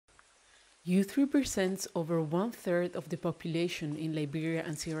Youth represents over one-third of the population in Liberia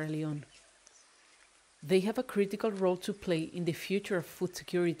and Sierra Leone. They have a critical role to play in the future of food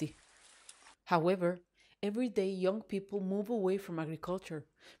security. However, every day young people move away from agriculture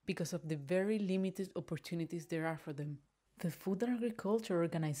because of the very limited opportunities there are for them. The Food and Agriculture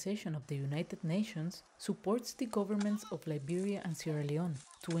Organization of the United Nations supports the governments of Liberia and Sierra Leone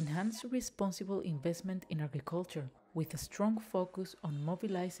to enhance responsible investment in agriculture with a strong focus on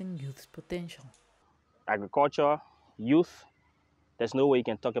mobilizing youth's potential. Agriculture, youth, there's no way you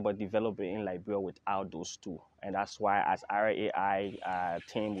can talk about development in Liberia without those two. And that's why as RAI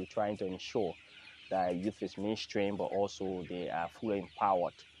team, we're trying to ensure that youth is mainstream, but also they are fully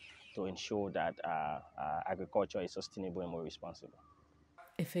empowered to ensure that agriculture is sustainable and more responsible.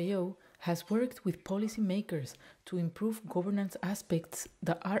 FAO has worked with policymakers to improve governance aspects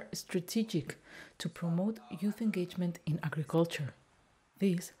that are strategic to promote youth engagement in agriculture.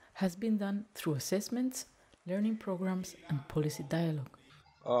 This has been done through assessments, learning programs, and policy dialogue.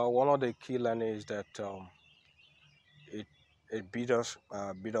 One of the key learnings is that it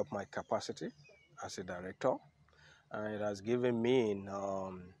build up my capacity as a director, and it has given me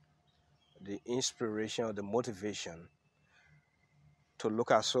the inspiration or the motivation to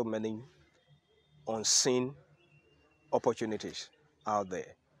look at so many unseen opportunities out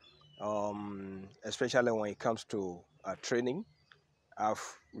there, especially when it comes to training. I've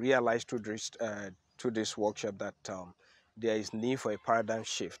realized through this workshop that there is need for a paradigm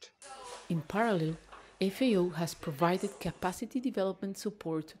shift. In parallel, FAO has provided capacity development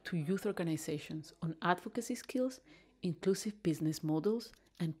support to youth organizations on advocacy skills, inclusive business models,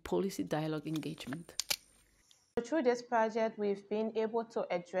 and policy dialogue engagement. Through this project, we've been able to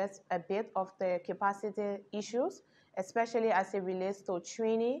address a bit of the capacity issues, especially as it relates to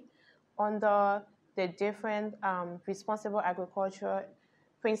training under the different responsible agriculture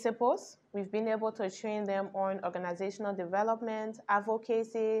principles. We've been able to train them on organizational development,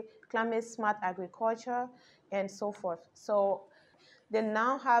 advocacy, climate smart agriculture, and so forth. So they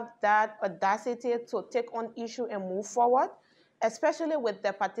now have that audacity to take on issue and move forward, especially with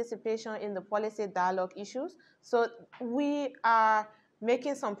the participation in the policy dialogue issues. So we are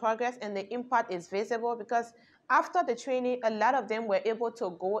making some progress and the impact is visible because after the training, a lot of them were able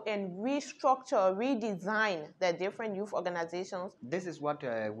to go and restructure, redesign the different youth organizations. This is what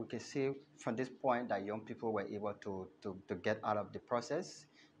we can see from this point that young people were able to get out of the process.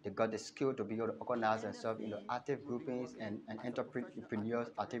 They got the skill to be able to organize themselves into active groupings and entrepreneurs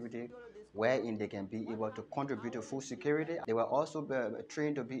activity wherein they can be able to contribute to food security. They were also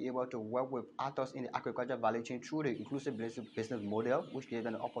trained to be able to work with actors in the agriculture value chain through the inclusive business model, which gave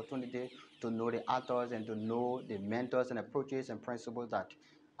them the opportunity to know the actors and to know the mentors and approaches and principles that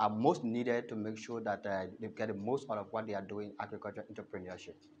are most needed to make sure that they get the most out of what they are doing in agriculture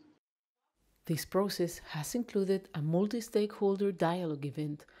entrepreneurship. This process has included a multi-stakeholder dialogue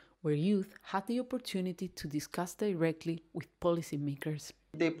event where youth had the opportunity to discuss directly with policymakers.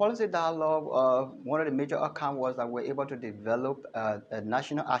 The policy dialogue, one of the major outcomes was that we're able to develop a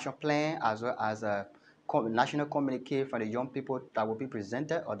national action plan as well as a national communique for the young people that will be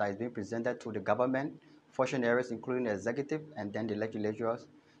presented or that is being presented to the government, functionaries including the executive and then the legislatures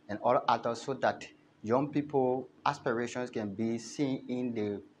and other actors so that young people aspirations can be seen in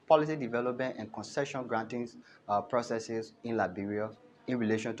the policy development and concession granting processes in Liberia in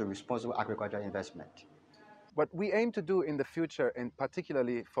relation to responsible agricultural investment. What we aim to do in the future, and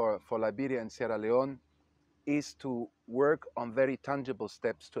particularly for Liberia and Sierra Leone, is to work on very tangible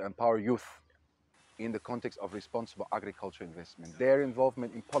steps to empower youth in the context of responsible agriculture investment. Their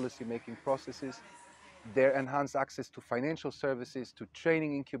involvement in policy-making processes, their enhanced access to financial services, to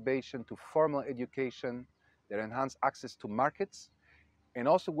training incubation, to formal education, their enhanced access to markets, and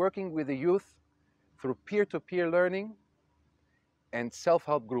also working with the youth through peer-to-peer learning and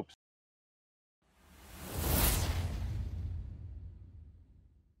self-help groups